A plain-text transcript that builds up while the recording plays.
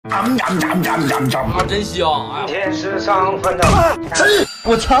真香！哎，电视上翻着，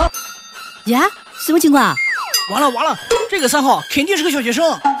我操！呀，什么情况？完了，这个3号肯定是个小学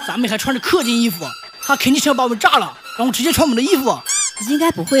生，咱们还穿着氪金衣服，他肯定是要把我们炸了，然后直接穿我们的衣服。应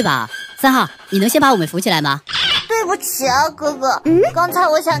该不会吧？3号，你能先把我们扶起来吗？对不起啊，哥哥，刚才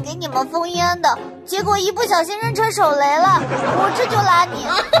我想给你们封烟的，结果一不小心扔成手雷了，我这就拉你。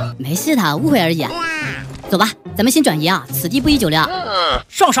没事的，误会而已。走吧，咱们先转移啊，此地不宜久留。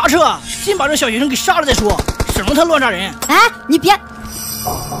上啥车？先把这小学生给杀了再说，省得他乱杀人。哎，你别！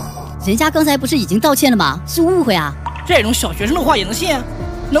人家刚才不是已经道歉了吗？是误会啊。这种小学生的话也能信？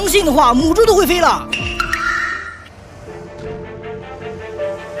能信的话，母猪都会飞了。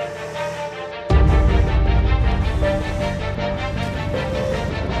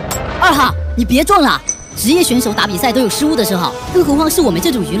2号，你别撞了！职业选手打比赛都有失误的时候，更何况是我们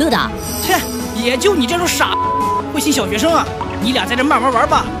这种娱乐的。切，也就你这种傻会信小学生啊！你俩在这慢慢玩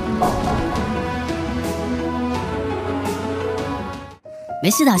吧。没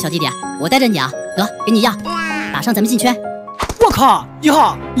事的，小弟弟，我带着你啊。得，给你药，打上咱们禁圈。我靠，1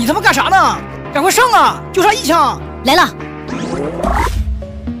号，你他妈干啥呢？赶快上啊！就差1枪。来了。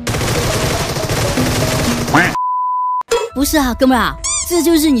不是啊，哥们儿啊。这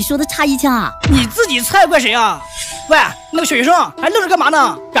就是你说的差1枪啊！你自己猜怪谁啊？喂，那个小学生还愣着干嘛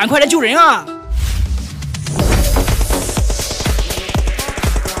呢？赶快来救人啊！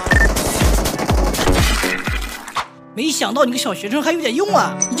没想到你个小学生还有点用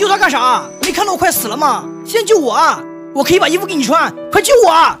啊！你救他干啥？没看到我快死了吗？先救我啊！我可以把衣服给你穿，快救我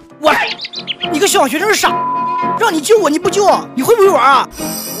啊！你个小学生是傻，让你救我你不救，你会不会玩啊？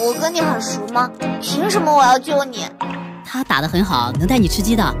我跟你很熟吗？凭什么我要救你？他打得很好，能带你吃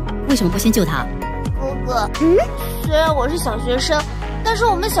鸡的，为什么不先救他？哥哥，虽然我是小学生，但是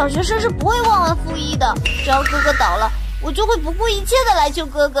我们小学生是不会忘恩负义的。只要哥哥倒了，我就会不顾一切的来救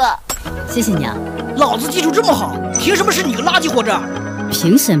哥哥。谢谢你啊，老子技术这么好，凭什么是你个垃圾活着？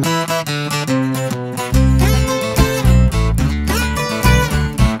凭什么？